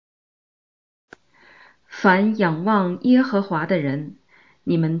凡仰望耶和华的人，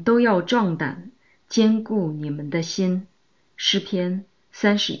你们都要壮胆，坚固你们的心。诗篇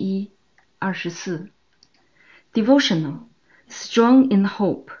31:24。Devotional, Strong in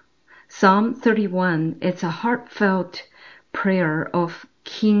Hope. Psalm 31 is a heartfelt prayer of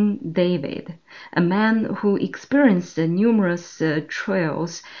King David, a man who experienced numerous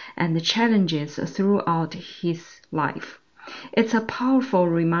trials and challenges throughout his life. It's a powerful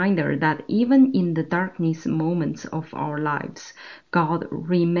reminder that even in the darkest moments of our lives, God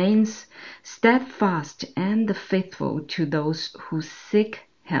remains steadfast and faithful to those who seek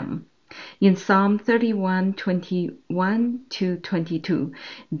Him. In Psalm 31:21-22,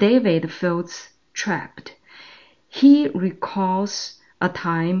 David feels trapped. He recalls a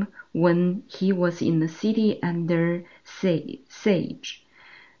time when he was in the city under siege,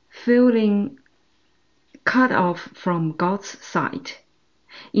 feeling cut off from God's sight,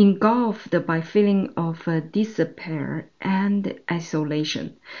 engulfed by feeling of despair and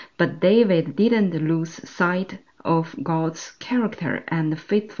isolation. But David didn't lose sight of God's character and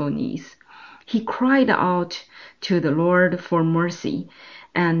faithfulness. He cried out to the Lord for mercy,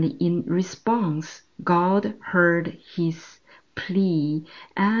 and in response, God heard his plea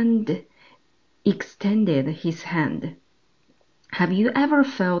and extended his hand. Have you ever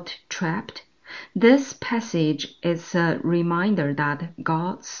felt trapped? This passage is a reminder that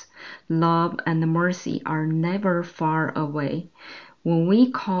God's love and mercy are never far away. When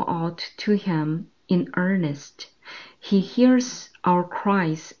we call out to Him in earnest, He hears our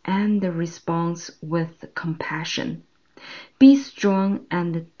cries and responds with compassion. Be strong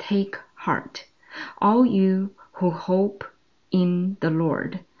and take heart, all you who hope in the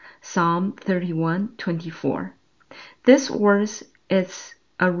Lord. Psalm 31:24. This verse is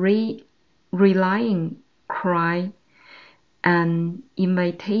a rallying cry, an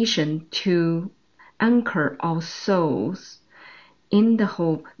invitation to anchor our souls in the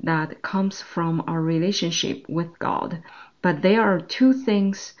hope that comes from our relationship with God. But there are two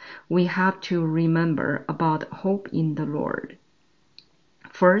things we have to remember about hope in the Lord.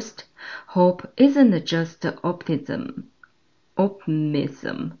 First, hope isn't just optimism.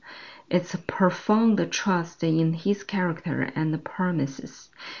 It's a profound trust in His character and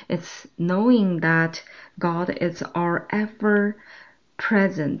promises. It's knowing that God is our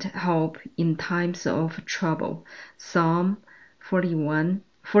ever-present help in times of trouble. Psalm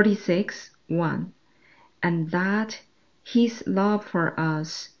 46:1. And that His love for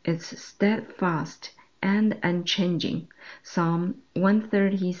us is steadfast and unchanging. Psalm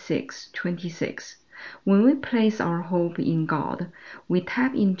 136:26. When we place our hope in God, we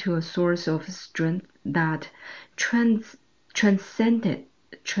tap into a source of strength that transcends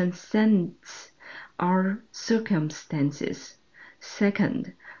our circumstances.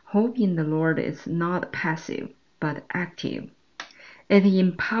 Second, hope in the Lord is not passive, but active. It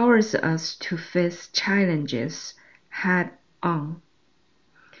empowers us to face challenges head on,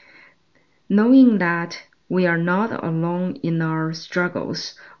 knowing that we are not alone in our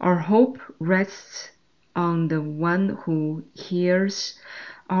struggles. Our hope rests on the one who hears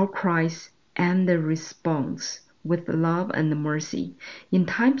our cries and responds with love and mercy. In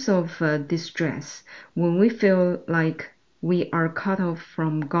times of distress, when we feel like we are cut off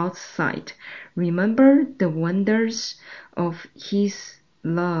from God's sight, remember the wonders of His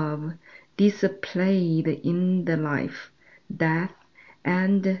love displayed in the life, death,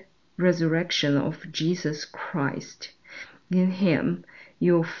 and resurrection of Jesus Christ. In Him,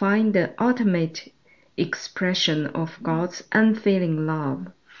 you'll find the ultimate expression of God's unfailing love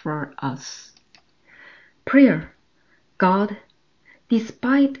for us. Prayer. God,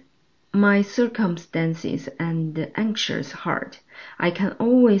 despite my circumstances and anxious heart, I can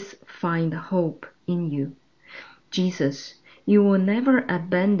always find hope in You. Jesus, You will never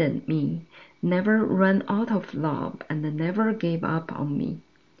abandon me, never run out of love, and never give up on me.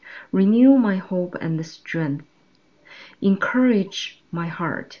 Renew my hope and strength. Encourage my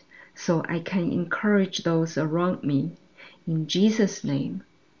heart so I can encourage those around me. In Jesus' name,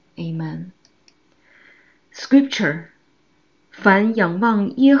 Amen. Scripture. 凡仰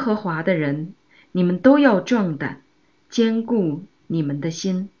望耶和华的人，你们都要壮胆，坚固你们的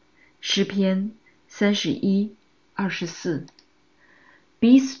心。诗篇31:24。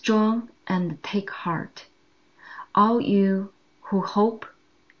Be strong and take heart, all you who hope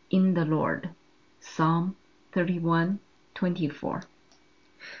in the Lord. Psalm 31:24.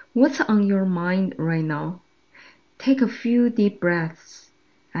 What's on your mind right now? Take a few deep breaths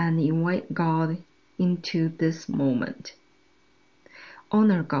and invite God into this moment.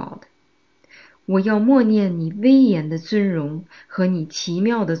 Honor God. 我要默念你威严的尊荣和你奇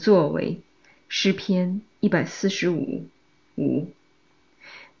妙的作为，诗篇145:5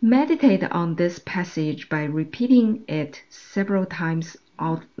 Meditate on this passage by repeating it several times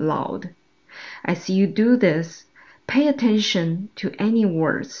out loud. As you do this, pay attention to any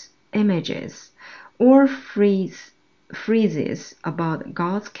words, images, or phrases about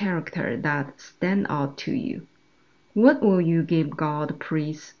God's character that stand out to you. What will you give God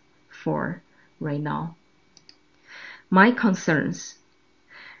praise for right now? My concerns.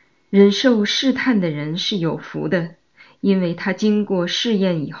 忍受试探的人是有福的，因为他经过试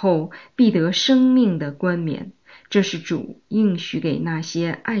验以后，必得生命的冠冕。这是主应许给那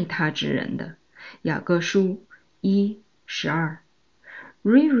些爱他之人的。雅各书1:12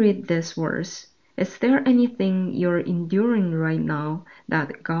 Reread this verse. Is there anything you're enduring right now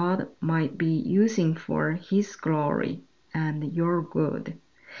that God might be using for His glory and your good?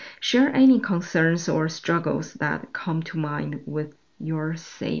 Share any concerns or struggles that come to mind with your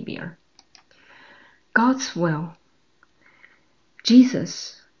Savior. God's will.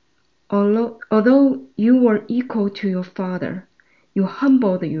 Jesus, although you were equal to your Father, you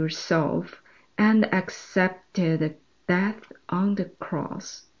humbled yourself and accepted death on the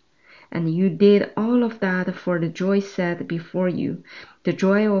cross. And you did all of that for the joy set before you, the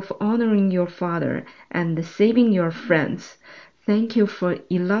joy of honoring your Father and saving your friends. Thank you for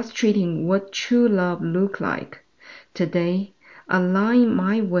illustrating what true love looks like. Today, align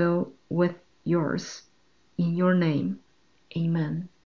my will with yours. In your name, Amen.